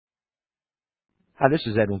Hi, this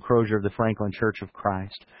is Edwin Crozier of the Franklin Church of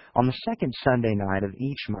Christ. On the second Sunday night of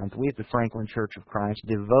each month, we at the Franklin Church of Christ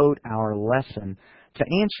devote our lesson to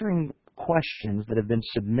answering questions that have been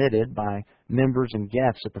submitted by members and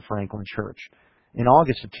guests at the Franklin Church. In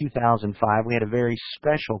August of 2005, we had a very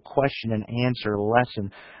special question and answer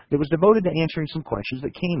lesson that was devoted to answering some questions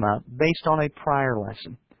that came up based on a prior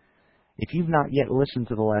lesson. If you've not yet listened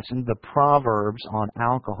to the lesson, The Proverbs on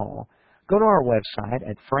Alcohol, go to our website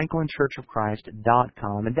at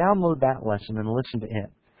franklinchurchofchrist.com and download that lesson and listen to it.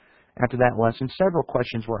 After that lesson, several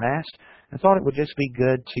questions were asked. I thought it would just be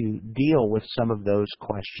good to deal with some of those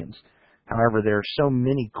questions. However, there are so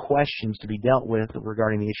many questions to be dealt with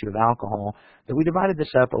regarding the issue of alcohol that we divided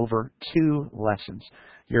this up over 2 lessons.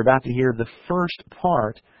 You're about to hear the first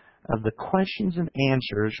part of the questions and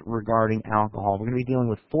answers regarding alcohol. We're going to be dealing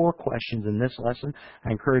with 4 questions in this lesson.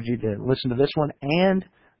 I encourage you to listen to this one and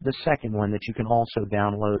the second one that you can also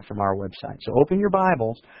download from our website. So open your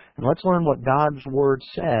Bibles and let's learn what God's Word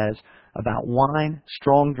says about wine,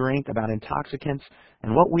 strong drink, about intoxicants,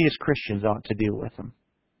 and what we as Christians ought to do with them.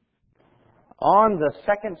 On the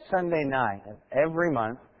second Sunday night of every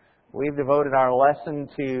month, we've devoted our lesson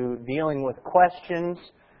to dealing with questions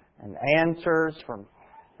and answers from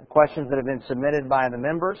questions that have been submitted by the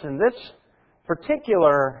members. In this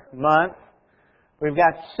particular month, we've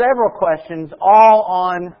got several questions all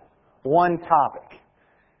on one topic.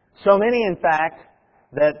 So many, in fact,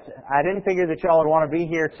 that I didn't figure that y'all would want to be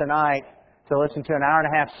here tonight to listen to an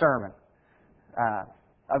hour-and-a-half sermon.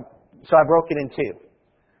 So I broke it in 2.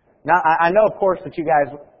 Now, I know, of course, that you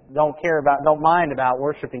guys don't mind about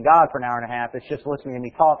worshiping God for an hour-and-a-half. It's just listening to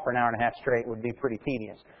me talk for an hour-and-a-half straight would be pretty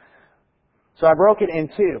tedious. So I broke it in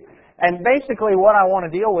 2. And basically what I want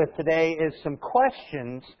to deal with today is some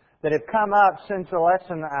questions that have come up since the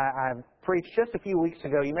lesson I preached just a few weeks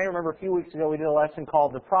ago. You may remember a few weeks ago we did a lesson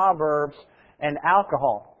called The Proverbs and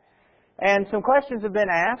Alcohol. And some questions have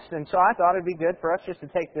been asked, and so I thought it'd be good for us just to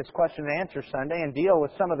take this question and answer Sunday and deal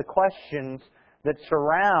with some of the questions that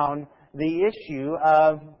surround the issue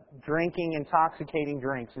of drinking intoxicating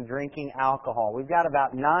drinks and drinking alcohol. We've got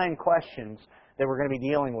about 9 questions that we're going to be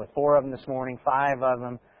dealing with. 4 of them this morning, 5 of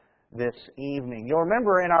them this evening. You'll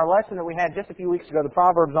remember in our lesson that we had just a few weeks ago, the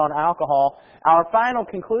Proverbs on Alcohol, our final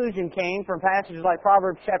conclusion came from passages like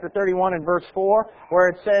Proverbs chapter 31 and verse 4, where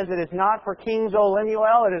it says, "It is not for kings, O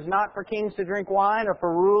Lemuel, it is not for kings to drink wine, or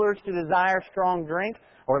for rulers to desire strong drink."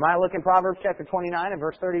 Or we might look in Proverbs chapter 29 and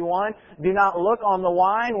verse 31, "Do not look on the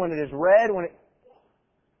wine when it is red, I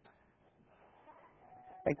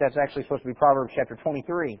think that's actually supposed to be Proverbs chapter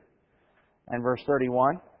 23 and verse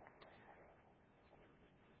 31.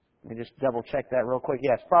 Let me just double check that real quick.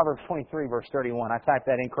 Yes, Proverbs 23 verse 31. I typed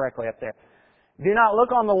that incorrectly up there. "Do not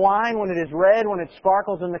look on the wine when it is red, when it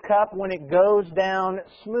sparkles in the cup, when it goes down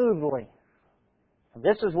smoothly."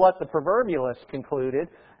 This is what the Proverbialist concluded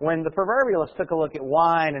when the Proverbialist took a look at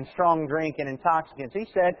wine and strong drink and intoxicants. He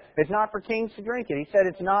said it's not for kings to drink it. He said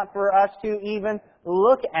it's not for us to even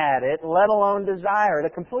look at it, let alone desire it. A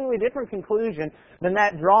completely different conclusion than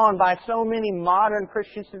that drawn by so many modern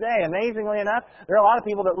Christians today. Amazingly enough, there are a lot of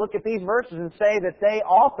people that look at these verses and say that they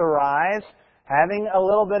authorize having a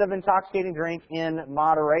little bit of intoxicating drink in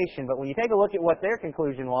moderation. But when you take a look at what their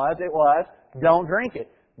conclusion was, it was, don't drink it.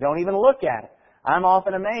 Don't even look at it. I'm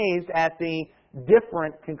often amazed at the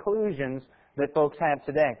different conclusions that folks have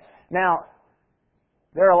today. Now,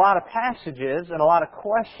 there are a lot of passages and a lot of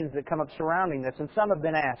questions that come up surrounding this, and some have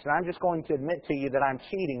been asked. And I'm just going to admit to you that I'm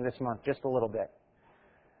cheating this month just a little bit.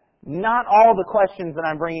 Not all the questions that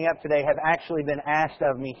I'm bringing up today have actually been asked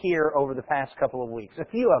of me here over the past couple of weeks. A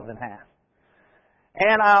few of them have.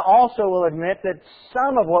 And I also will admit that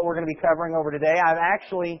some of what we're going to be covering over today, I've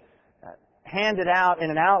actually handed out in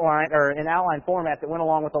an outline format that went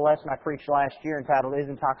along with the lesson I preached last year entitled, "Is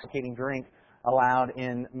Intoxicating Drink Allowed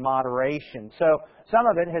in Moderation?" So some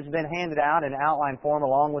of it has been handed out in outline form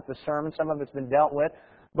along with the sermon. Some of it's been dealt with.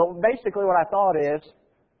 But basically what I thought is,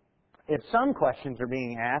 if some questions are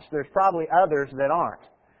being asked, there's probably others that aren't.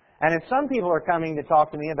 And if some people are coming to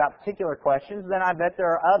talk to me about particular questions, then I bet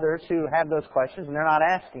there are others who have those questions and they're not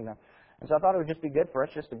asking them. And so I thought it would just be good for us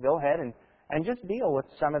just to go ahead and just deal with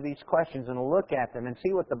some of these questions and look at them and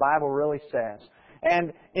see what the Bible really says.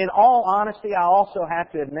 And in all honesty, I also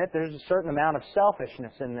have to admit there's a certain amount of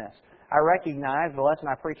selfishness in this. I recognize the lesson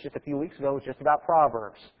I preached just a few weeks ago was just about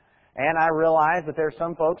Proverbs. And I realize that there are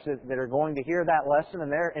some folks that are going to hear that lesson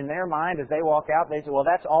and in their mind as they walk out, they say, well,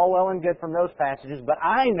 that's all well and good from those passages, but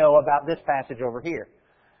I know about this passage over here.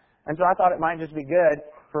 And so I thought it might just be good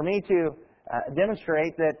for me to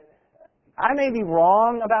demonstrate that I may be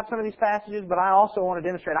wrong about some of these passages, but I also want to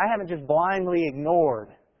demonstrate I haven't just blindly ignored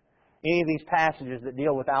any of these passages that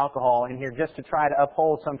deal with alcohol in here just to try to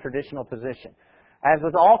uphold some traditional position. As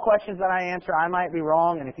with all questions that I answer, I might be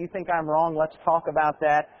wrong, and if you think I'm wrong, let's talk about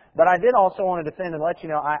that. But I did also want to defend and let you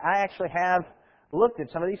know, I actually have looked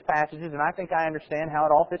at some of these passages, and I think I understand how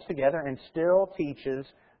it all fits together and still teaches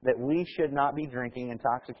that we should not be drinking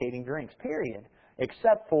intoxicating drinks, period,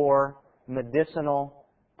 except for medicinal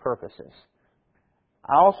purposes.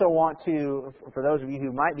 I also want to, for those of you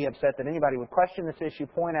who might be upset that anybody would question this issue,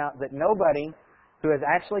 point out that nobody who has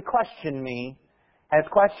actually questioned me has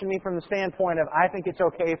questioned me from the standpoint of, I think it's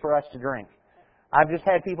okay for us to drink. I've just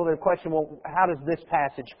had people that have questioned, well, how does this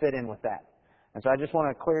passage fit in with that? And so I just want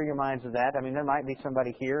to clear your minds of that. I mean, there might be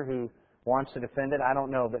somebody here who wants to defend it. I don't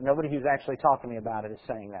know. But nobody who's actually talked to me about it is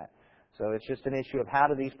saying that. So it's just an issue of how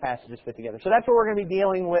do these passages fit together. So that's what we're going to be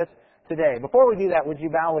dealing with today. Before we do that, would you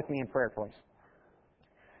bow with me in prayer, please?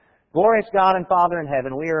 Glorious God and Father in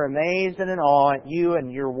heaven, we are amazed and in awe at you and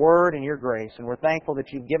your word and your grace. And we're thankful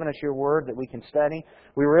that you've given us your word that we can study.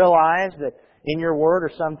 We realize that in your word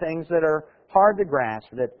are some things that are hard to grasp,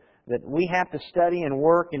 that we have to study and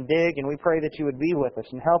work and dig, and we pray that you would be with us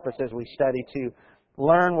and help us as we study to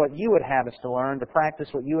learn what you would have us to learn, to practice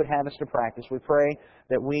what you would have us to practice. We pray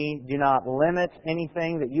that we do not limit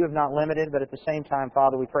anything that you have not limited, but at the same time,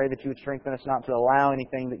 Father, we pray that you would strengthen us not to allow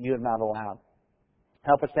anything that you have not allowed.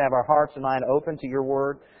 Help us to have our hearts and mind open to your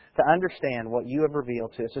word, to understand what you have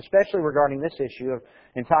revealed to us, especially regarding this issue of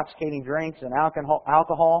intoxicating drinks and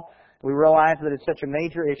alcohol. We realize that it's such a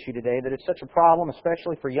major issue today, that it's such a problem,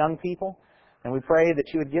 especially for young people. And we pray that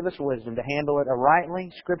you would give us wisdom to handle it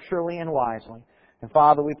rightly, scripturally, and wisely. And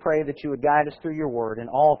Father, we pray that you would guide us through your word in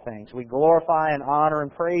all things. We glorify and honor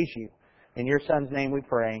and praise you. In your Son's name we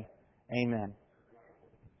pray. Amen.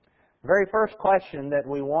 The very first question that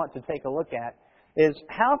we want to take a look at is,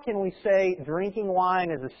 how can we say drinking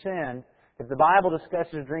wine is a sin if the Bible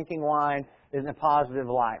discusses drinking wine in a positive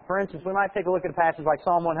light? For instance, we might take a look at a passage like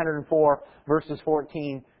Psalm 104, verses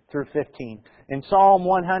 14 through 15. In Psalm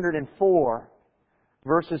 104,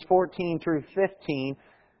 verses 14 through 15,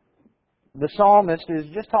 the psalmist is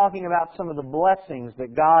just talking about some of the blessings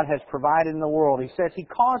that God has provided in the world. He says He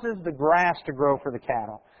causes the grass to grow for the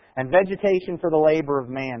cattle and vegetation for the labor of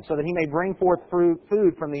man, so that He may bring forth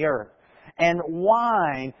food from the earth, and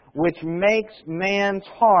wine which makes man's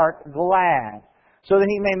heart glad, so that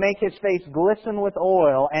he may make his face glisten with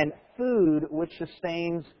oil, and food which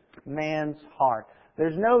sustains man's heart.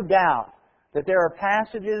 There's no doubt that there are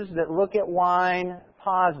passages that look at wine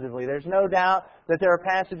positively. There's no doubt that there are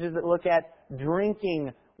passages that look at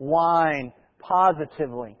drinking wine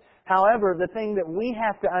positively. However, the thing that we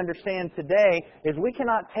have to understand today is we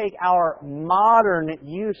cannot take our modern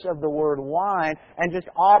use of the word wine and just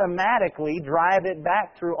automatically drive it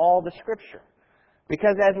back through all the Scripture.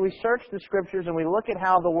 Because as we search the Scriptures and we look at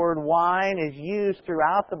how the word wine is used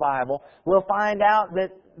throughout the Bible, we'll find out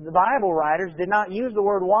that the Bible writers did not use the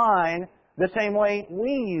word wine the same way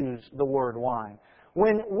we use the word wine.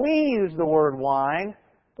 When we use the word wine,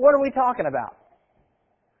 what are we talking about?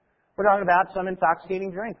 We're talking about some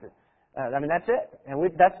intoxicating drink. That's it. And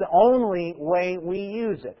that's the only way we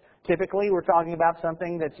use it. Typically, we're talking about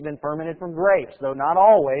something that's been fermented from grapes, though not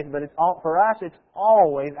always, but for us, it's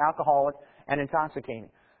always alcoholic and intoxicating.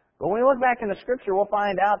 But when we look back in the Scripture, we'll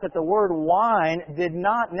find out that the word wine did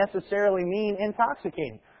not necessarily mean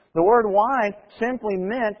intoxicating. The word wine simply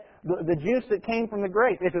meant the juice that came from the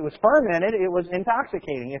grape. If it was fermented, it was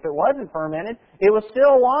intoxicating. If it wasn't fermented, it was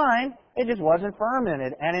still wine. It just wasn't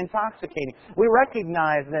fermented and intoxicating. We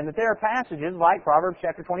recognize then that there are passages like Proverbs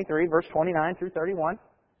chapter 23, verse 29 through 31.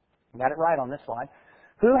 Got it right on this slide.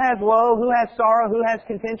 Who has woe? Who has sorrow? Who has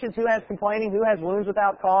contentions? Who has complaining? Who has wounds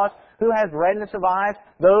without cause? Who has redness of eyes?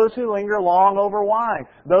 Those who linger long over wine.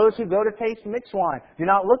 Those who go to taste mixed wine. Do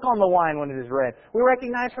not look on the wine when it is red. We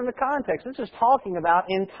recognize from the context, this is talking about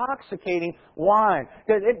intoxicating wine.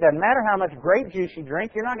 It doesn't matter how much grape juice you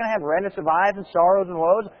drink, you're not going to have redness of eyes and sorrows and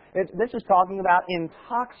woes. This is talking about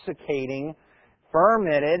intoxicating,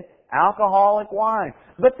 fermented, alcoholic wine.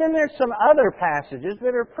 But then there's some other passages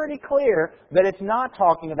that are pretty clear that it's not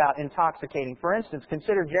talking about intoxicating. For instance,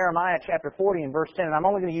 consider Jeremiah chapter 40 and verse 10. And I'm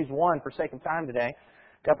only going to use one for sake of time today.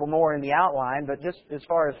 A couple more in the outline, but just as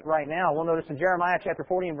far as right now, we'll notice in Jeremiah chapter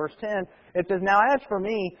 40 and verse 10, it says, Now as for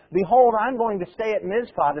me, behold, I'm going to stay at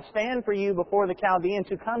Mizpah to stand for you before the Chaldeans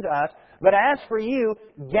who come to us. But as for you,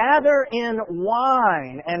 gather in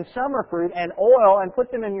wine and summer fruit and oil and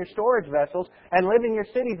put them in your storage vessels and live in your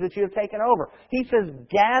cities that you have taken over. He says,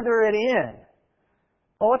 gather it in.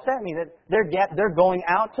 Well, what's that mean? That they're going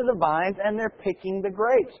out to the vines and they're picking the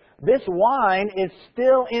grapes. This wine is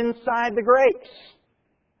still inside the grapes.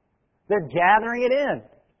 They're gathering it in.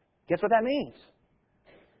 Guess what that means?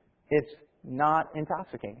 It's not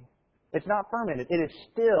intoxicating. It's not fermented. It is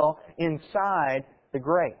still inside the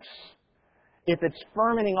grapes. If it's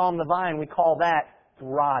fermenting on the vine, we call that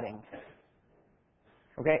rotting.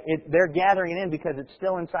 Okay, they're gathering it in because it's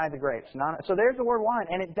still inside the grapes. So there's the word wine,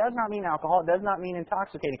 and it does not mean alcohol. It does not mean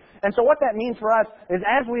intoxicating. And so what that means for us is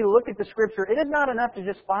as we look at the Scripture, it is not enough to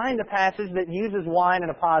just find a passage that uses wine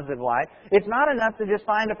in a positive light. It's not enough to just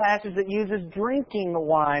find a passage that uses drinking the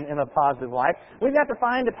wine in a positive light. We've got to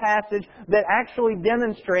find a passage that actually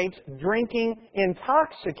demonstrates drinking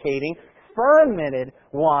intoxicating, fermented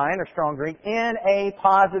wine or strong drink in a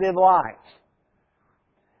positive light.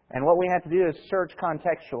 And what we have to do is search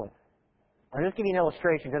contextually. I'll just give you an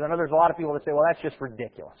illustration because I know there's a lot of people that say, well, that's just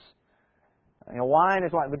ridiculous. Wine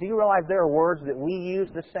is wine. But do you realize there are words that we use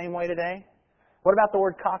the same way today? What about the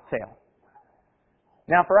word cocktail?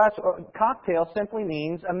 Now, for us, cocktail simply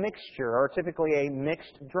means a mixture or typically a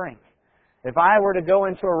mixed drink. If I were to go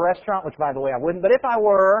into a restaurant, which, by the way, I wouldn't, but if I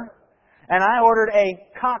were, and I ordered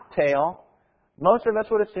a cocktail, most of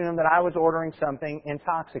us would assume that I was ordering something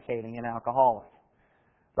intoxicating and alcoholic.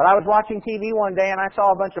 But I was watching TV one day and I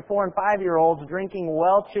saw a bunch of 4- and 5-year-olds drinking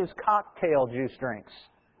Welch's cocktail juice drinks.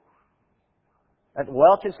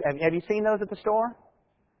 Welch's, have you seen those at the store?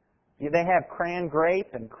 They have cran grape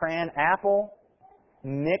and cran apple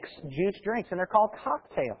mixed juice drinks, and they're called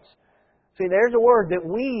cocktails. See, there's a word that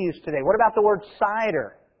we use today. What about the word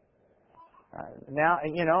cider? Now,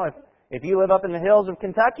 if you live up in the hills of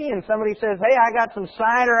Kentucky and somebody says, hey, I got some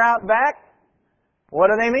cider out back, what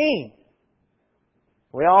do they mean?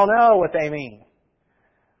 We all know what they mean.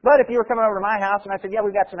 But if you were coming over to my house and I said, yeah,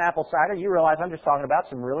 we've got some apple cider, you realize I'm just talking about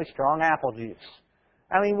some really strong apple juice.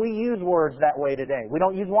 I mean, we use words that way today. We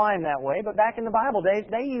don't use wine that way, but back in the Bible days,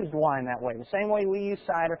 they used wine that way. The same way we use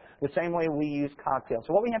cider, the same way we use cocktails.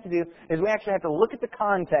 So what we have to do is we actually have to look at the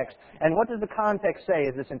context. And what does the context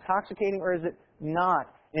say? Is this intoxicating or is it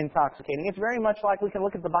not intoxicating? It's very much like we can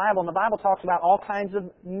look at the Bible, and the Bible talks about all kinds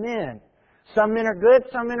of men. Some men are good,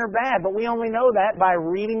 some men are bad, but we only know that by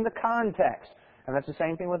reading the context. And that's the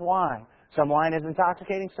same thing with wine. Some wine is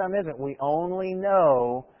intoxicating, some isn't. We only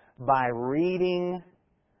know by reading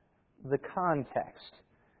the context.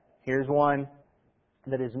 Here's one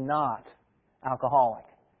that is not alcoholic.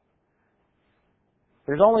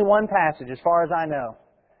 There's only one passage, as far as I know.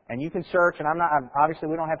 And you can search, and obviously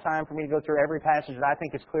we don't have time for me to go through every passage that I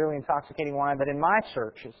think is clearly intoxicating wine, but in my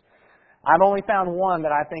searches, I've only found one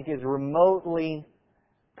that I think is remotely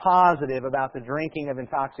positive about the drinking of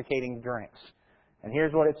intoxicating drinks. And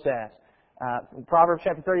here's what it says. Proverbs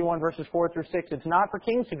chapter 31, verses 4 through 6. It's not for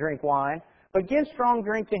kings to drink wine, but give strong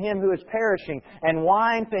drink to him who is perishing, and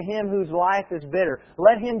wine to him whose life is bitter.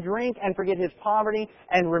 Let him drink and forget his poverty,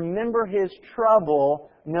 and remember his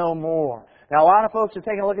trouble no more. Now, a lot of folks have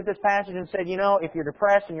taken a look at this passage and said, if you're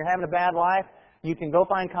depressed and you're having a bad life, you can go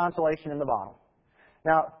find consolation in the bottle.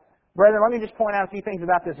 Now, brethren, let me just point out a few things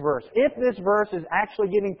about this verse. If this verse is actually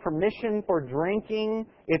giving permission for drinking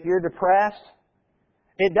if you're depressed,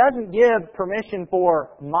 it doesn't give permission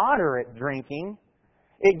for moderate drinking.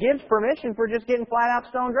 It gives permission for just getting flat out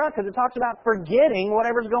stone drunk because it talks about forgetting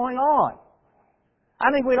whatever's going on.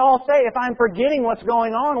 I think we'd all say, if I'm forgetting what's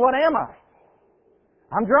going on, what am I?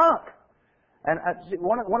 I'm drunk. And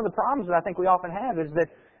one of the problems that I think we often have is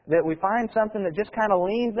that we find something that just kind of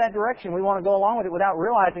leans that direction. We want to go along with it without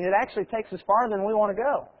realizing it actually takes us farther than we want to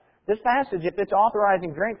go. This passage, if it's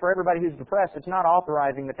authorizing drink for everybody who's depressed, it's not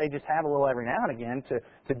authorizing that they just have a little every now and again to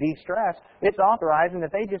de-stress. It's authorizing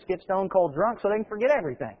that they just get stone cold drunk so they can forget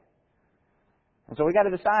everything. And so we've got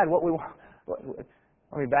to decide what we want.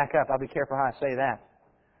 Let me back up. I'll be careful how I say that.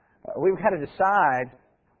 We've got to decide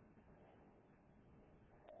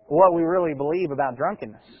what we really believe about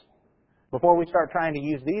drunkenness before we start trying to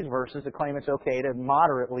use these verses to claim it's okay to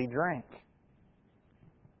moderately drink.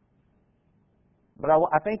 But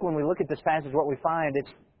I think when we look at this passage, what we find,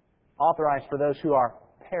 it's authorized for those who are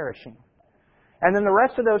perishing. And then the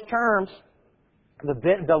rest of those terms,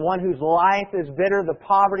 the one whose life is bitter, the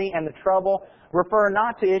poverty, and the trouble, refer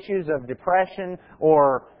not to issues of depression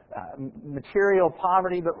or material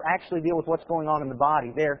poverty, but actually deal with what's going on in the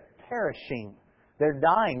body. They're perishing. They're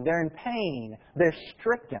dying. They're in pain. They're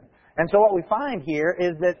stricken. And so what we find here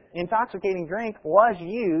is that intoxicating drink was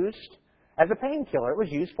used as a painkiller. It was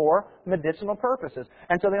used for medicinal purposes.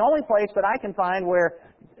 And so the only place that I can find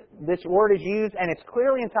where this word is used and it's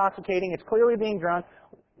clearly intoxicating, it's clearly being drunk,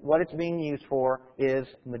 what it's being used for is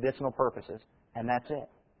medicinal purposes. And that's it.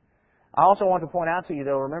 I also want to point out to you,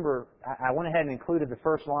 though, remember, I went ahead and included the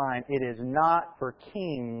first line, it is not for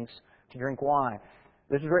kings to drink wine.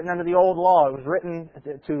 This is written under the old law. It was written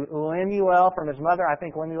to Lemuel from his mother. I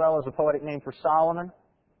think Lemuel is a poetic name for Solomon.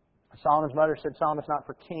 Solomon's mother said, Solomon, it's not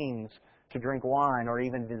for kings to drink wine or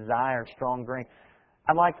even desire strong drink.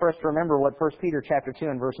 I'd like for us to remember what 1 Peter chapter 2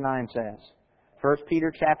 and verse 9 says. 1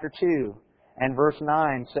 Peter chapter 2 and verse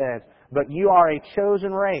 9 says, but you are a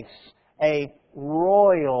chosen race, a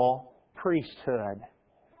royal priesthood.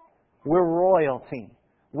 We're royalty.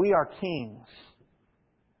 We are kings.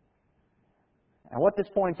 And what this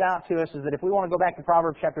points out to us is that if we want to go back to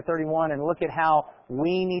Proverbs chapter 31 and look at how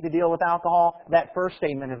we need to deal with alcohol, that first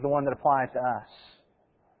statement is the one that applies to us.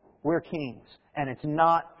 We're kings. And it's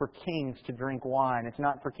not for kings to drink wine. It's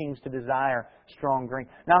not for kings to desire strong drink.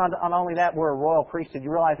 Not only that, we're a royal priesthood.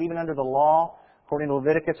 You realize even under the law, according to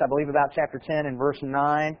Leviticus, I believe about chapter 10 and verse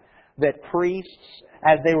 9, that priests,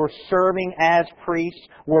 as they were serving as priests,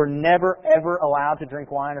 were never ever allowed to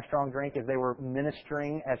drink wine or strong drink as they were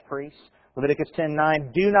ministering as priests. Leviticus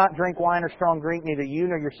 10:9, do not drink wine or strong drink, neither you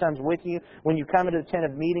nor your sons with you, when you come into the tent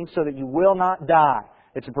of meeting, so that you will not die.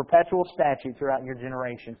 It's a perpetual statute throughout your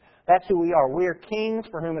generations. That's who we are. We are kings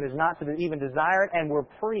for whom it is not to even desire it, and we're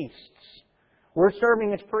priests. We're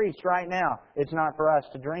serving as priests right now. It's not for us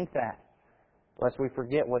to drink that, lest we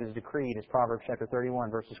forget what is decreed, as Proverbs chapter 31,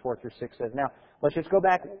 verses 4 through 6 says. Now, let's just go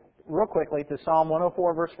back real quickly to Psalm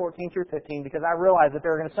 104, verse 14 through 15, because I realize that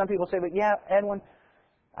there are going to some people say, but yeah, Edwin,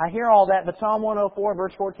 I hear all that, but Psalm 104,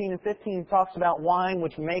 verse 14 and 15 talks about wine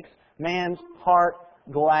which makes man's heart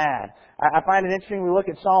glad. I find it interesting. We look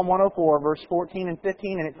at Psalm 104, verse 14 and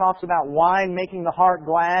 15, and it talks about wine making the heart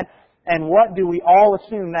glad. And what do we all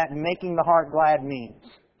assume that making the heart glad means?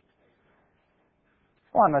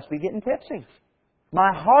 Well, I must be getting tipsy.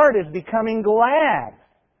 My heart is becoming glad.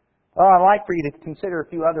 Oh, I'd like for you to consider a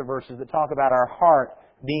few other verses that talk about our heart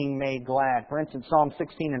being made glad. For instance, Psalm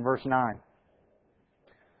 16 and verse 9.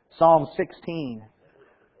 Psalm 16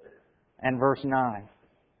 and verse 9.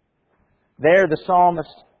 There the psalmist,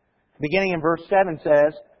 beginning in verse 7,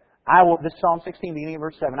 says, this is Psalm 16, beginning in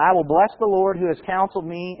verse 7, I will bless the Lord who has counseled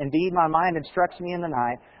me. Indeed, my mind instructs me in the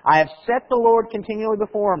night. I have set the Lord continually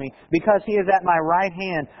before me, because He is at my right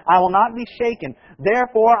hand. I will not be shaken.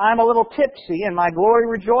 Therefore, I'm a little tipsy, and my glory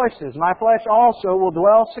rejoices. My flesh also will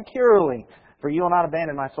dwell securely, for you will not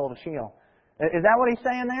abandon my soul to Sheol. Is that what he's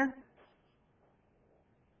saying there?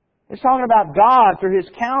 It's talking about God, through His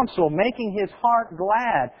counsel, making His heart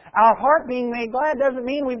glad. Our heart being made glad doesn't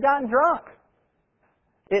mean we've gotten drunk.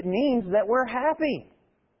 It means that we're happy.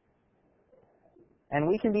 And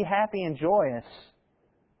we can be happy and joyous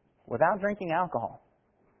without drinking alcohol.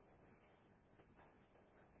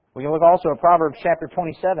 We can look also at Proverbs chapter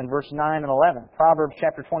 27, verse 9 and 11. Proverbs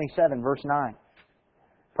chapter 27, verse 9.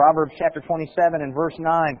 Proverbs chapter 27 and verse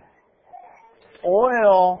 9.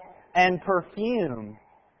 Oil and perfume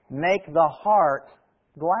make the heart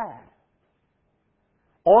glad.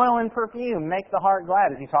 Oil and perfume make the heart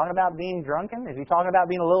glad. Is he talking about being drunken? Is he talking about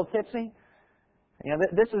being a little tipsy? You know,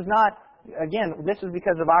 this is not, again, this is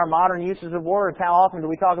because of our modern uses of words. How often do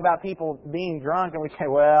we talk about people being drunk and we say,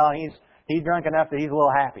 well, he's drunk enough that he's a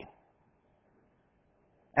little happy.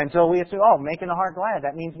 And so we assume, oh, making the heart glad,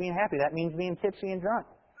 that means being happy. That means being tipsy and drunk.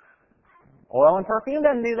 Oil and perfume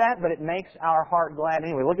doesn't do that, but it makes our heart glad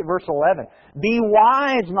anyway. Look at verse 11. Be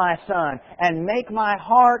wise, my son, and make my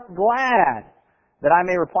heart glad, that I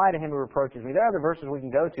may reply to him who reproaches me. There are other verses we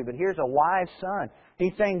can go to, but here's a wise son.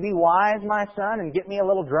 He's saying, be wise, my son, and get me a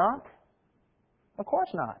little drunk? Of course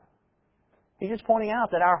not. He's just pointing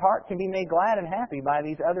out that our heart can be made glad and happy by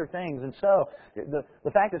these other things. And so,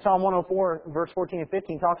 the fact that Psalm 104, verse 14 and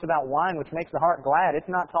 15 talks about wine which makes the heart glad, it's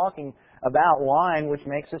not talking about wine which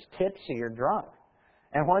makes us tipsy or drunk.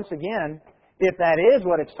 And once again, if that is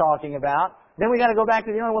what it's talking about, then we got to go back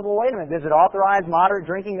to dealing with, well, wait a minute, does it authorize moderate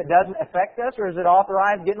drinking that doesn't affect us, or does it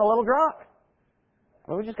authorize getting a little drunk?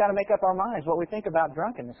 Well, we just got to make up our minds what we think about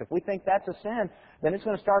drunkenness. If we think that's a sin, then it's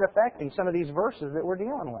going to start affecting some of these verses that we're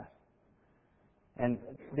dealing with. And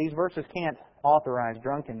these verses can't authorize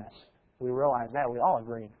drunkenness. We realize that. We all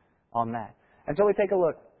agree on that. And so we take a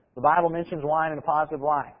look. The Bible mentions wine in a positive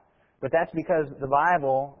light. But that's because the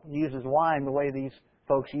Bible uses wine the way these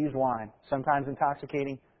folks use wine. Sometimes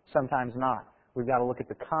intoxicating, sometimes not. We've got to look at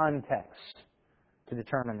the context to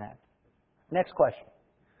determine that. Next question.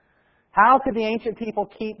 How could the ancient people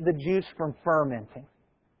keep the juice from fermenting?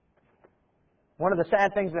 One of the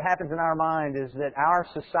sad things that happens in our mind is that our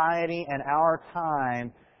society and our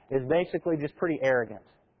time is basically just pretty arrogant.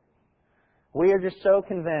 We are just so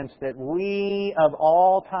convinced that we, of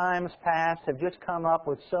all times past, have just come up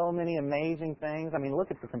with so many amazing things. I mean,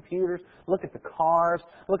 look at the computers, look at the cars,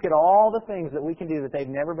 look at all the things that we can do that they've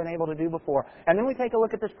never been able to do before. And then we take a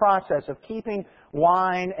look at this process of keeping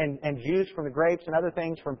wine and juice from the grapes and other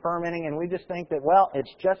things from fermenting, and we just think that, well,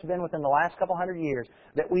 it's just been within the last couple hundred years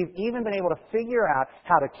that we've even been able to figure out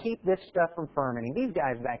how to keep this stuff from fermenting. These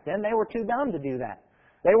guys back then, they were too dumb to do that.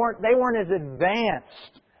 They weren't as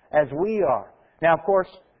advanced as we are. Now, of course,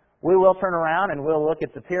 we will turn around and we'll look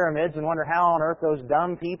at the pyramids and wonder how on earth those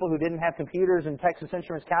dumb people who didn't have computers and Texas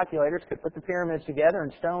Instruments calculators could put the pyramids together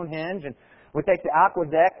and Stonehenge. And we take the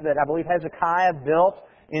aqueduct that I believe Hezekiah built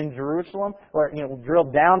in Jerusalem, where,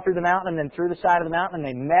 drilled down through the mountain and then through the side of the mountain, and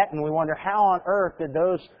they met, and we wonder how on earth did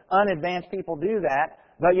those unadvanced people do that,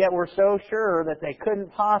 but yet we're so sure that they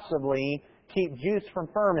couldn't possibly keep juice from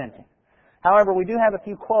fermenting. However, we do have a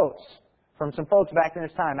few quotes from some folks back in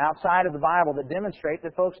this time outside of the Bible that demonstrate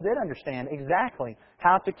that folks did understand exactly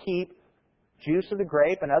how to keep juice of the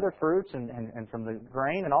grape and other fruits and from the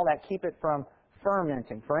grain and all that, keep it from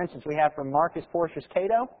fermenting. For instance, we have from Marcus Porcius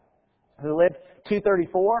Cato, who lived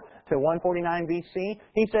 234 to 149 BC.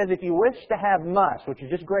 He says, if you wish to have must, which is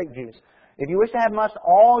just grape juice, if you wish to have must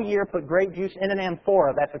all year, put grape juice in an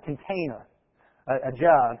amphora, that's a container, a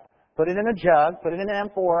jug. Put it in a jug, put it in an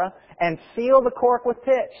amphora, and seal the cork with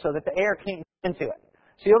pitch so that the air can't get into it.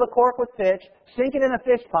 Seal the cork with pitch, sink it in a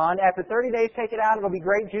fish pond. After 30 days, take it out. It'll be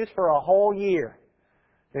grape juice for a whole year.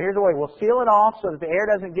 So here's the way. We'll seal it off so that the air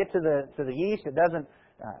doesn't get to the yeast. It doesn't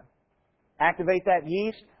activate that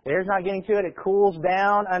yeast. The air's not getting to it. It cools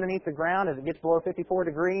down underneath the ground as it gets below 54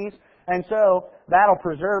 degrees. And so that'll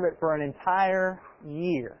preserve it for an entire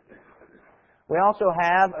year. We also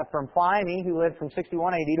have from Pliny, who lived from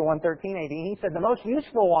 61 AD to 113 AD. He said, the most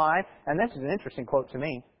useful wine, and this is an interesting quote to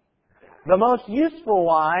me, the most useful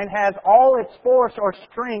wine has all its force or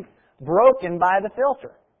strength broken by the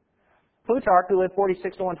filter. Plutarch, who lived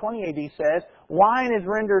 46 to 120 AD, says, wine is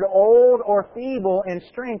rendered old or feeble in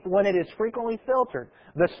strength when it is frequently filtered.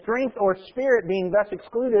 The strength or spirit being thus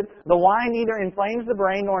excluded, the wine neither inflames the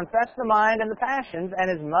brain nor infests the mind and the passions, and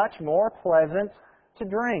is much more pleasant to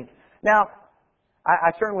drink. Now,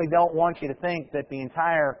 I certainly don't want you to think that the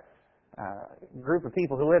entire group of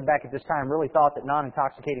people who lived back at this time really thought that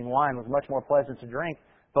non-intoxicating wine was much more pleasant to drink.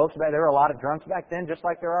 Folks, there were a lot of drunks back then, just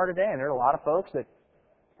like there are today, and there are a lot of folks that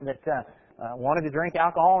wanted to drink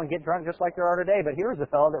alcohol and get drunk just like there are today. But here's the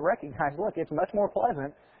fellow that recognized, look, it's much more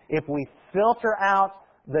pleasant if we filter out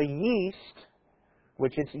the yeast,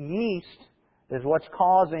 which its yeast is what's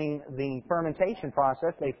causing the fermentation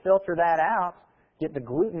process. They filter that out, get the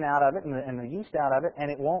gluten out of it and the yeast out of it,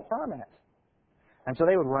 and it won't ferment. And so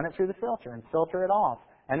they would run it through the filter and filter it off.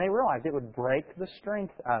 And they realized it would break the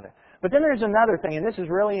strength of it. But then there's another thing, and this is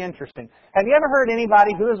really interesting. Have you ever heard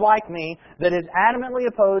anybody who is like me that is adamantly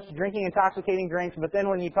opposed to drinking intoxicating drinks, but then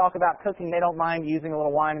when you talk about cooking, they don't mind using a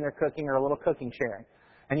little wine in their cooking or a little cooking sherry?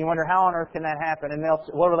 And you wonder, how on earth can that happen? And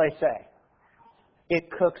what do they say?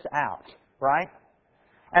 It cooks out, right?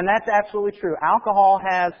 And that's absolutely true. Alcohol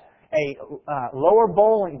has a lower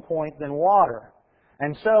boiling point than water.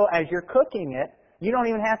 And so as you're cooking it, you don't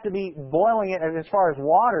even have to be boiling it as far as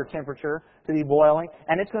water temperature to be boiling,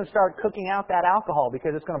 and it's going to start cooking out that alcohol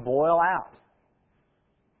because it's going to boil out.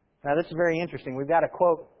 Now this is very interesting. We've got a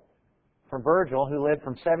quote from Virgil, who lived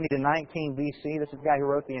from 70 to 19 BC. This is the guy who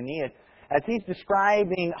wrote the Aeneid. As he's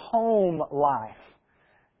describing home life,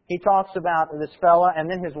 he talks about this fella and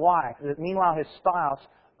then his wife. Meanwhile, his spouse,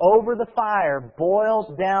 over the fire,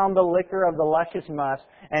 boils down the liquor of the luscious must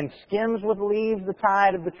and skims with leaves the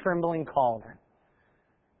tide of the trembling cauldron.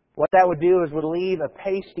 What that would do is would leave a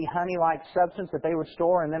pasty, honey-like substance that they would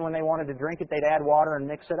store, and then when they wanted to drink it, they'd add water and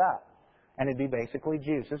mix it up. And it'd be basically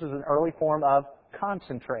juice. This is an early form of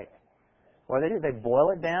concentrate. What they do, they'd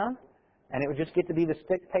boil it down, and it would just get to be this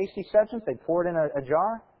thick, pasty substance. They'd pour it in a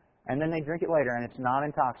jar, and then they'd drink it later, and it's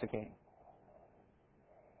non-intoxicating.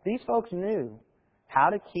 These folks knew how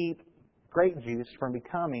to keep grape juice from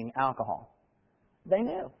becoming alcohol. They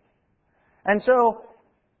knew. And so,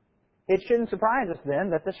 it shouldn't surprise us then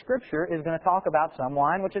that the Scripture is going to talk about some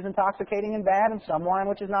wine which is intoxicating and bad and some wine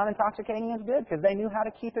which is not intoxicating and is good, because they knew how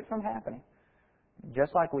to keep it from happening.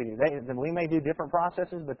 Just like we do. We may do different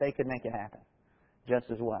processes, but they could make it happen just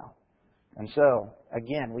as well. And so,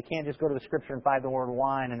 again, we can't just go to the Scripture and find the word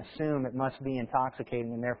wine and assume it must be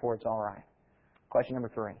intoxicating and therefore it's all right. Question number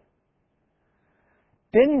 3.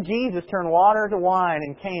 Didn't Jesus turn water to wine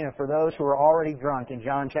in Cana for those who were already drunk in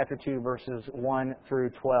John chapter 2, verses 1 through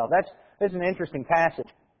 12? That's an interesting passage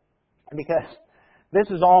because This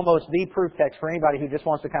is almost the proof text for anybody who just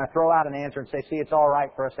wants to kind of throw out an answer and say, see, it's all right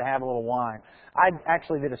for us to have a little wine. I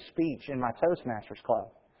actually did a speech in my Toastmasters Club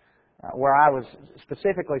where I was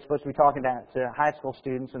specifically supposed to be talking to high school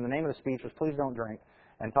students, and the name of the speech was Please Don't Drink,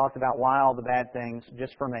 and talked about why all the bad things,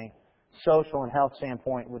 just from a social and health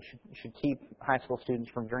standpoint, which should keep high school students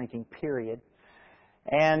from drinking, period.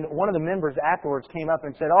 And one of the members afterwards came up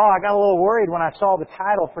and said, oh, I got a little worried when I saw the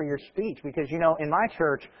title for your speech because, you know, in my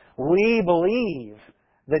church, we believe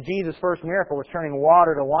that Jesus' first miracle was turning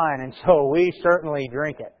water to wine, and so we certainly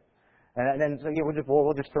drink it. And then so, yeah,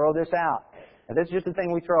 we'll just throw this out. And this is just the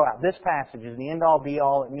thing we throw out. This passage is the end-all,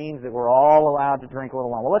 be-all. It means that we're all allowed to drink a little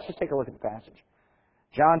wine. Well, let's just take a look at the passage.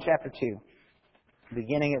 John chapter 2,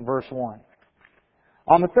 beginning at verse 1.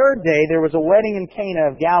 On the third day, there was a wedding in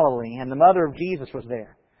Cana of Galilee, and the mother of Jesus was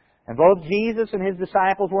there. And both Jesus and his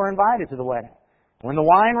disciples were invited to the wedding. When the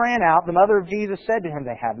wine ran out, the mother of Jesus said to him,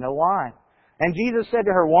 they have no wine. And Jesus said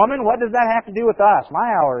to her, Woman, what does that have to do with us?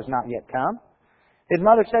 My hour has not yet come. His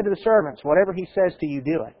mother said to the servants, Whatever he says to you,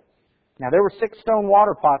 do it. Now there were 6 stone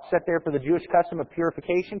water pots set there for the Jewish custom of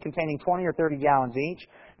purification, containing 20 or 30 gallons each.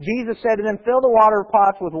 Jesus said to them, Fill the water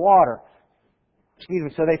pots with water.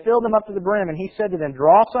 So they filled them up to the brim, and he said to them,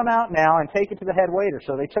 Draw some out now and take it to the head waiter.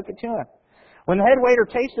 So they took it to him. When the head waiter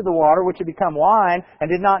tasted the water, which had become wine, and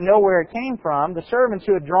did not know where it came from, the servants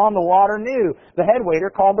who had drawn the water knew. The head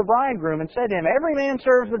waiter called the bridegroom and said to him, Every man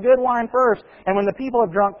serves the good wine first, and when the people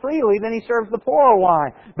have drunk freely, then he serves the poorer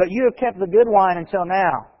wine. But you have kept the good wine until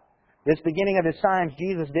now. This beginning of his signs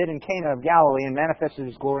Jesus did in Cana of Galilee, and manifested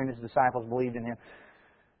his glory, and his disciples believed in him.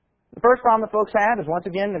 The first problem that folks have is, once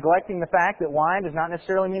again, neglecting the fact that wine does not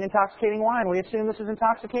necessarily mean intoxicating wine. We assume this is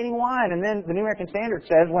intoxicating wine. And then the New American Standard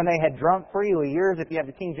says, when they had drunk freely. Yours, if you have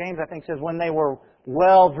the King James, I think says, when they were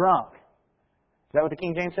well drunk. Is that what the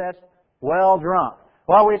King James says? Well drunk.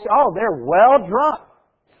 Well, we say, oh, they're well drunk.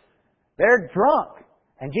 They're drunk.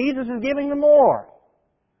 And Jesus is giving them more.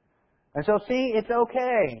 And so, see, it's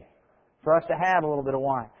okay for us to have a little bit of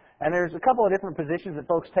wine. And there's a couple of different positions that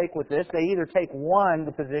folks take with this. They either take one,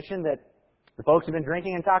 the position that the folks have been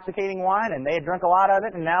drinking intoxicating wine and they had drunk a lot of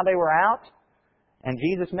it and now they were out, and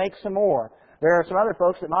Jesus makes some more. There are some other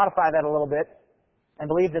folks that modify that a little bit and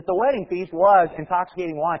believe that the wedding feast was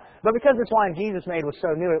intoxicating wine. But because this wine Jesus made was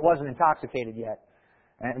so new, it wasn't intoxicated yet.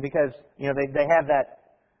 And because, you know, they have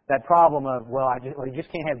that problem of, you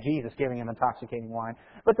just can't have Jesus giving him intoxicating wine.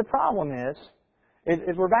 But the problem is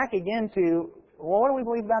we're back again to, well, what do we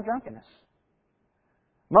believe about drunkenness?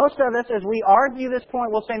 Most of us, as we argue this point,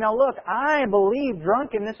 will say, now look, I believe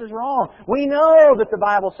drunkenness is wrong. We know that the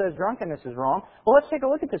Bible says drunkenness is wrong. Well, let's take a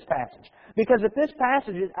look at this passage. Because if this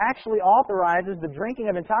passage actually authorizes the drinking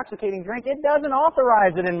of intoxicating drink, it doesn't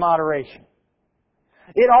authorize it in moderation.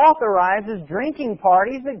 It authorizes drinking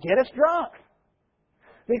parties that get us drunk.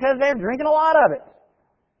 Because they're drinking a lot of it.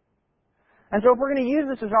 And so if we're going to use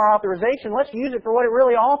this as our authorization, let's use it for what it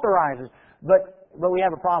really authorizes. But we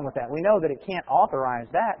have a problem with that. We know that it can't authorize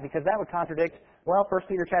that because that would contradict, 1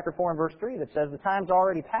 Peter chapter 4 and verse 3 that says the time's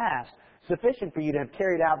already passed, sufficient for you to have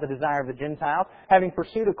carried out the desire of the Gentiles, having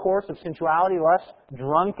pursued a course of sensuality, lust,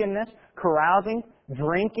 drunkenness, carousing,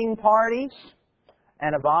 drinking parties,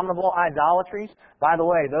 and abominable idolatries. By the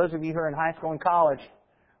way, those of you who are in high school and college,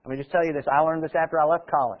 let me just tell you this. I learned this after I left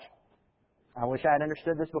college. I wish I had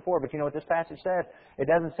understood this before, but you know what this passage says? It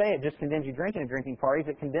doesn't say it just condemns you drinking at drinking parties.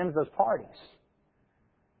 It condemns those parties.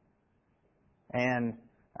 And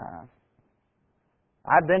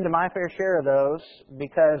I've been to my fair share of those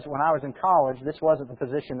because when I was in college, this wasn't the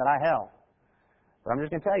position that I held. But I'm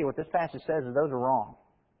just going to tell you what this passage says is those are wrong.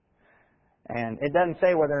 And it doesn't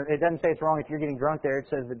say it's wrong if you're getting drunk there. It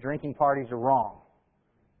says that drinking parties are wrong.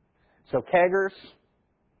 So keggers,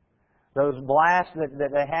 those blasts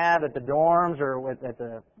that they have at the dorms or at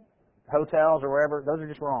the hotels or wherever, those are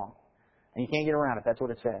just wrong. And you can't get around it. That's what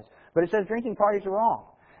it says. But it says drinking parties are wrong.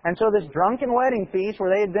 And so this drunken wedding feast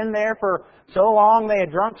where they had been there for so long, they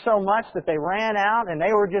had drunk so much that they ran out and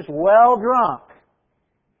they were just well drunk,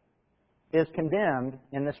 is condemned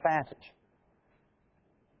in this passage.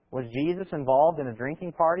 Was Jesus involved in a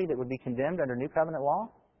drinking party that would be condemned under New Covenant law?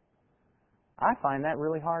 I find that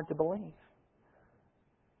really hard to believe.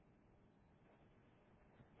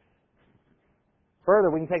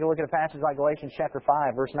 Further, we can take a look at a passage like Galatians chapter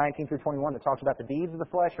 5, verse 19 through 21 that talks about the deeds of the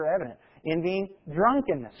flesh are evident. Envying,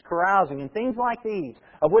 drunkenness, carousing, and things like these,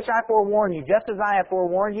 of which I forewarn you, just as I have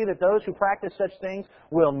forewarned you, that those who practice such things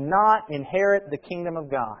will not inherit the kingdom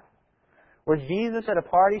of God. Was Jesus at a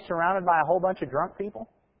party surrounded by a whole bunch of drunk people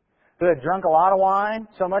who had drunk a lot of wine,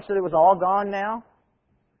 so much that it was all gone now,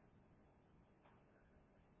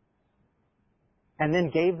 and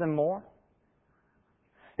then gave them more?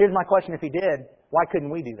 Here's my question: if He did, why couldn't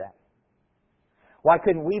we do that? Why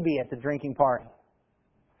couldn't we be at the drinking party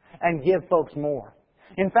and give folks more?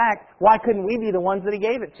 In fact, why couldn't we be the ones that He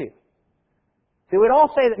gave it to? They would all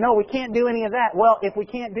say that, no, we can't do any of that. Well, if we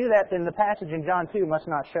can't do that, then the passage in John 2 must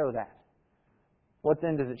not show that. What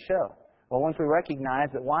then does it show? Well, once we recognize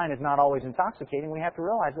that wine is not always intoxicating, we have to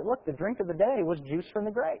realize that, look, the drink of the day was juice from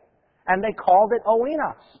the grape. And they called it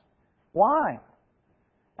oinos, wine.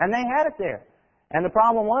 And they had it there. And the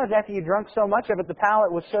problem was, after you drank so much of it, the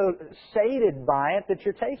palate was so sated by it that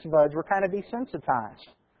your taste buds were kind of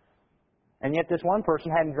desensitized. And yet this one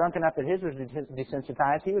person hadn't drunk enough that his was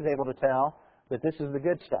desensitized. He was able to tell that this is the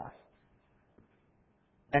good stuff.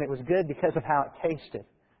 And it was good because of how it tasted,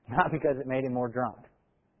 not because it made him more drunk.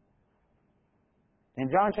 In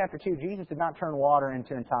John chapter 2, Jesus did not turn water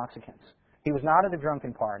into intoxicants. He was not at a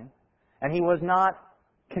drunken party, and He was not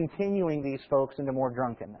continuing these folks into more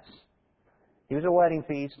drunkenness. He was a wedding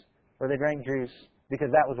feast where they drank juice because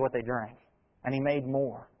that was what they drank. And He made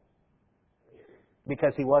more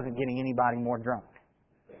because He wasn't getting anybody more drunk.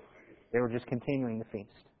 They were just continuing the feast.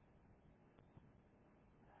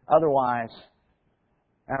 Otherwise,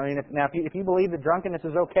 I mean, if you believe that drunkenness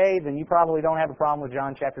is okay, then you probably don't have a problem with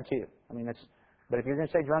John chapter 2. But if you're going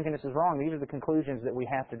to say drunkenness is wrong, these are the conclusions that we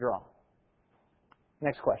have to draw.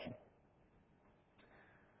 Next question.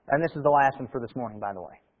 And this is the last one for this morning, by the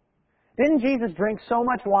way. Didn't Jesus drink so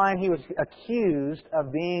much wine He was accused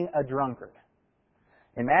of being a drunkard?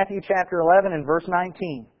 In Matthew chapter 11 and verse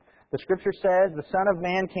 19, the Scripture says, "The Son of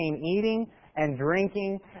Man came eating and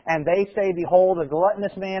drinking, and they say, Behold, a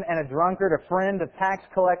gluttonous man and a drunkard, a friend of tax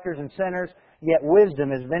collectors and sinners, yet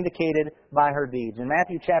wisdom is vindicated by her deeds." In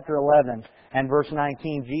Matthew chapter 11 and verse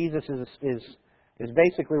 19, Jesus is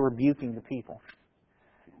basically rebuking the people.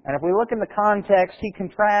 And if we look in the context, He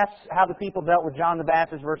contrasts how the people dealt with John the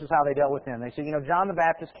Baptist versus how they dealt with Him. They say, John the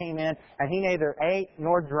Baptist came in and he neither ate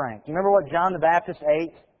nor drank. You remember what John the Baptist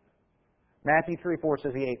ate? Matthew 3:4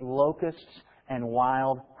 says he ate locusts and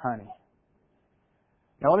wild honey.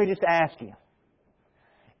 Now let me just ask you,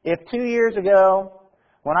 if 2 years ago,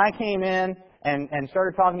 when I came in and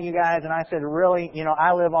started talking to you guys and I said, really,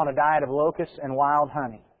 I live on a diet of locusts and wild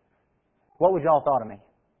honey, what would y'all thought of me?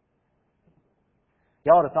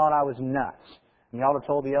 Y'all would have thought I was nuts. And y'all would have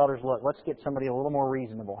told the elders, look, let's get somebody a little more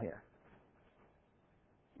reasonable here.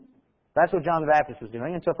 That's what John the Baptist was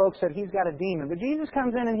doing. And so folks said, he's got a demon. But Jesus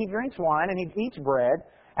comes in and He drinks wine and He eats bread.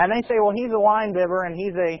 And they say, well, he's a wine bibber and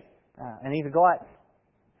he's a glutton.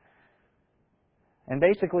 And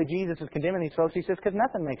basically, Jesus is condemning these folks. He says, because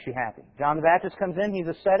nothing makes you happy. John the Baptist comes in, he's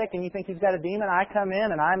ascetic, and you think he's got a demon. I come in,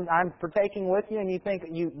 and I'm partaking with you, and you think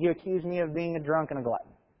you accuse me of being a drunk and a glutton.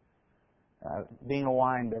 Being a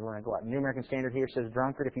wine bibber and a glutton. New American Standard here says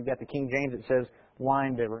drunkard. If you've got the King James, it says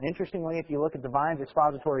wine bibber. Interestingly, if you look at the Vine's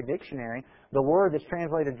Expository Dictionary, the word that's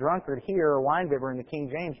translated drunkard here, or wine bibber in the King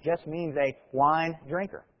James, just means a wine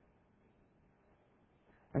drinker.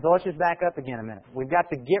 And so let's just back up again a minute. We've got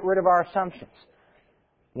to get rid of our assumptions.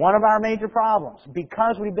 One of our major problems,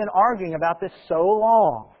 because we've been arguing about this so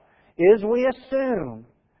long, is we assume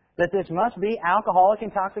that this must be alcoholic,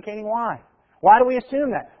 intoxicating wine. Why do we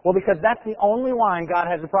assume that? Well, because that's the only wine God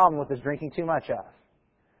has a problem with, is drinking too much of.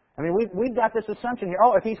 I mean, we've got this assumption here.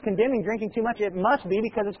 Oh, if He's condemning drinking too much, it must be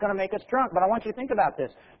because it's going to make us drunk. But I want you to think about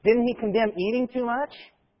this. Didn't He condemn eating too much?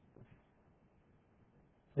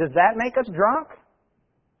 Does that make us drunk?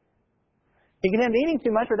 He condemned eating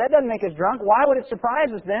too much, but that doesn't make us drunk. Why would it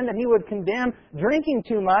surprise us then that He would condemn drinking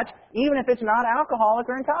too much, even if it's not alcoholic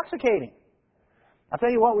or intoxicating? I'll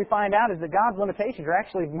tell you what we find out is that God's limitations are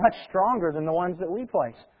actually much stronger than the ones that we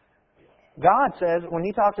place. God says, when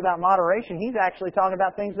He talks about moderation, He's actually talking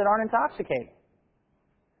about things that aren't intoxicating.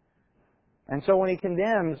 And so when He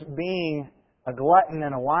condemns being a glutton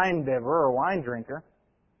and a wine bibber or wine drinker,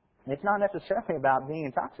 it's not necessarily about being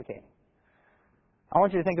intoxicating. I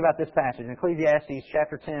want you to think about this passage in Ecclesiastes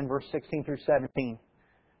chapter 10, verse 16 through 17.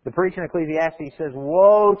 The preacher in Ecclesiastes says,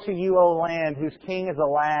 Woe to you, O land, whose king is a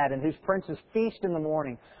lad, and whose princes feast in the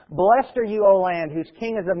morning. Blessed are you, O land, whose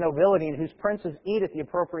king is of nobility, and whose princes eat at the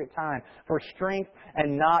appropriate time, for strength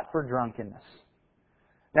and not for drunkenness.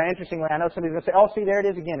 Now, interestingly, I know somebody's going to say, oh, see, there it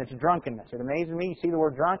is again. It's drunkenness. It amazes me. You see the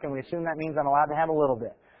word drunk, and we assume that means I'm allowed to have a little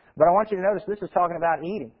bit. But I want you to notice this is talking about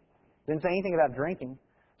eating. It didn't say anything about drinking.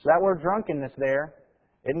 So that word drunkenness there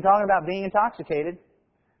isn't talking about being intoxicated.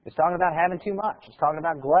 It's talking about having too much. It's talking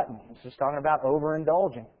about gluttony. It's just talking about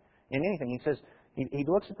overindulging in anything. He says, he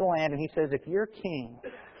looks at the land and he says, if your king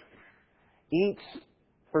eats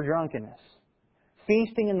for drunkenness,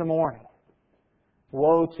 feasting in the morning,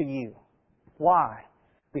 woe to you. Why?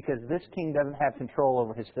 Because this king doesn't have control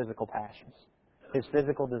over his physical passions. his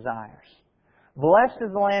physical desires. Blessed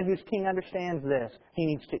is the man whose king understands this. He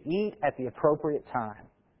needs to eat at the appropriate time,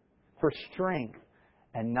 for strength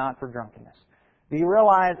and not for drunkenness. Do you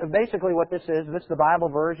realize basically what this is? This is the Bible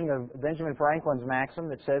version of Benjamin Franklin's maxim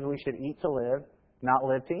that says we should eat to live, not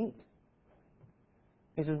live to eat.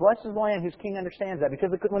 He says, blessed is the man whose king understands that.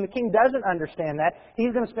 Because when the king doesn't understand that,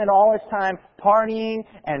 he's going to spend all his time partying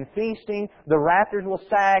and feasting. The rafters will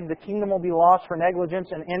sag. The kingdom will be lost for negligence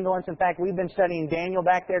and indolence. In fact, we've been studying Daniel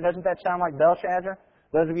back there. Doesn't that sound like Belshazzar?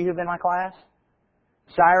 Those of you who've been in my class?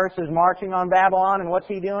 Cyrus is marching on Babylon, and what's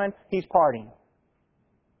he doing? He's partying.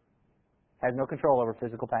 Has no control over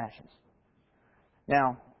physical passions.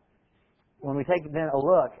 Now, when we take then a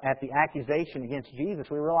look at the accusation against Jesus,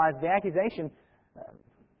 we realize the accusation,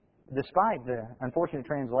 despite the unfortunate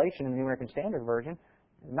translation in the New American Standard Version,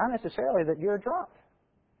 not necessarily that you're a drunk,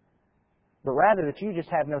 but rather that you just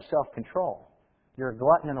have no self-control. You're a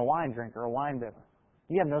glutton and a wine drinker, a wine bibber.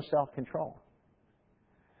 You have no self-control.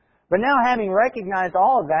 But now, having recognized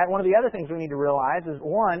all of that, one of the other things we need to realize is,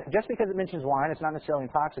 one, just because it mentions wine, it's not necessarily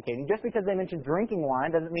intoxicating. Just because they mentioned drinking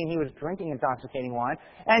wine doesn't mean he was drinking intoxicating wine.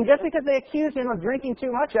 And just because they accused him of drinking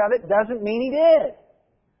too much of it doesn't mean he did.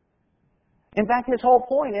 In fact, his whole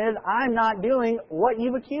point is, I'm not doing what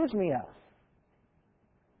you've accused me of.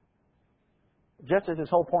 Just as his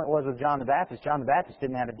whole point was with John the Baptist. John the Baptist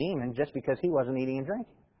didn't have a demon just because he wasn't eating and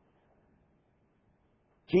drinking.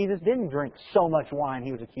 Jesus didn't drink so much wine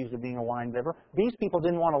he was accused of being a wine bibber. These people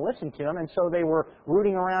didn't want to listen to him, and so they were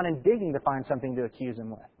rooting around and digging to find something to accuse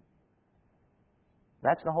him with.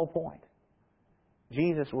 That's the whole point.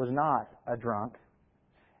 Jesus was not a drunk,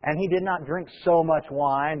 and he did not drink so much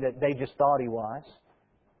wine that they just thought he was.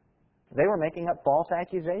 They were making up false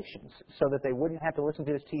accusations so that they wouldn't have to listen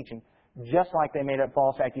to his teaching, just like they made up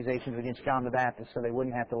false accusations against John the Baptist so they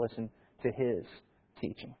wouldn't have to listen to his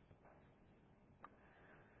teaching.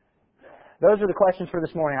 Those are the questions for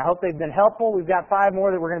this morning. I hope they've been helpful. We've got 5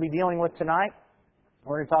 more that we're going to be dealing with tonight.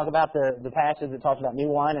 We're going to talk about the passage that talks about new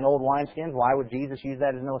wine and old wineskins. Why would Jesus use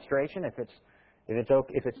that as an illustration if it's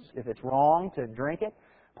wrong to drink it?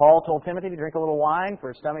 Paul told Timothy to drink a little wine for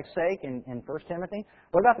his stomach's sake in 1 Timothy.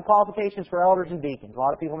 What about the qualifications for elders and deacons? A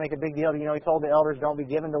lot of people make a big deal. He told the elders don't be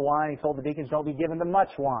given to wine. He told the deacons don't be given to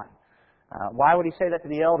much wine. Why would he say that to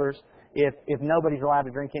the elders if nobody's allowed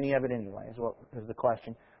to drink any of it anyway, is the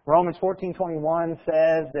question. Romans 14:21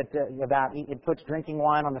 says that it puts drinking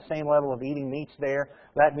wine on the same level of eating meats there.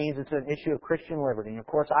 That means it's an issue of Christian liberty. And of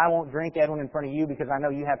course, I won't drink, Edwin, in front of you because I know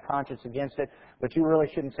you have conscience against it, but you really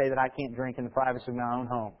shouldn't say that I can't drink in the privacy of my own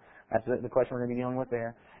home. That's the question we're going to be dealing with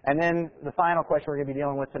there. And then the final question we're going to be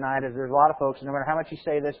dealing with tonight is there's a lot of folks, no matter how much you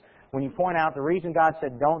say this, when you point out the reason God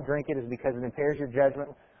said don't drink it is because it impairs your judgment.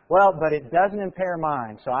 Well, but it doesn't impair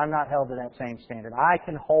mine, so I'm not held to that same standard. I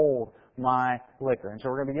can hold my liquor. And so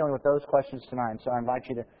we're going to be dealing with those questions tonight. And so I invite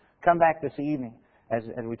you to come back this evening as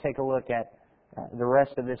we take a look at the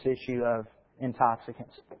rest of this issue of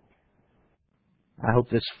intoxicants. I hope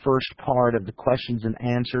this first part of the questions and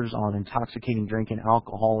answers on intoxicating drink and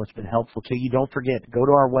alcohol has been helpful to you. Don't forget, go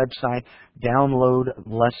to our website, download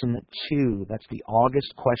Lesson 2. That's the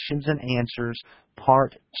August Questions and Answers,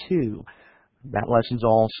 Part 2. That lesson's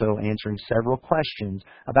also answering several questions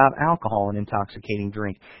about alcohol and intoxicating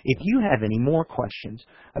drink. If you have any more questions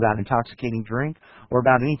about intoxicating drink or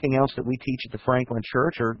about anything else that we teach at the Franklin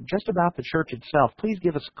Church or just about the church itself, please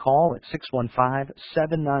give us a call at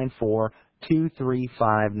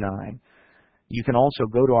 615-794-2359. You can also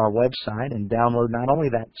go to our website and download not only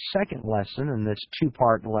that second lesson in this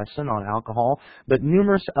 2-part lesson on alcohol, but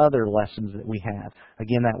numerous other lessons that we have.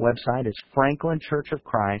 Again, that website is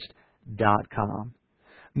franklinchurchofchrist.com.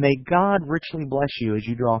 May God richly bless you as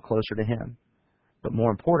you draw closer to Him. But more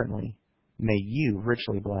importantly, may you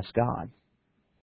richly bless God.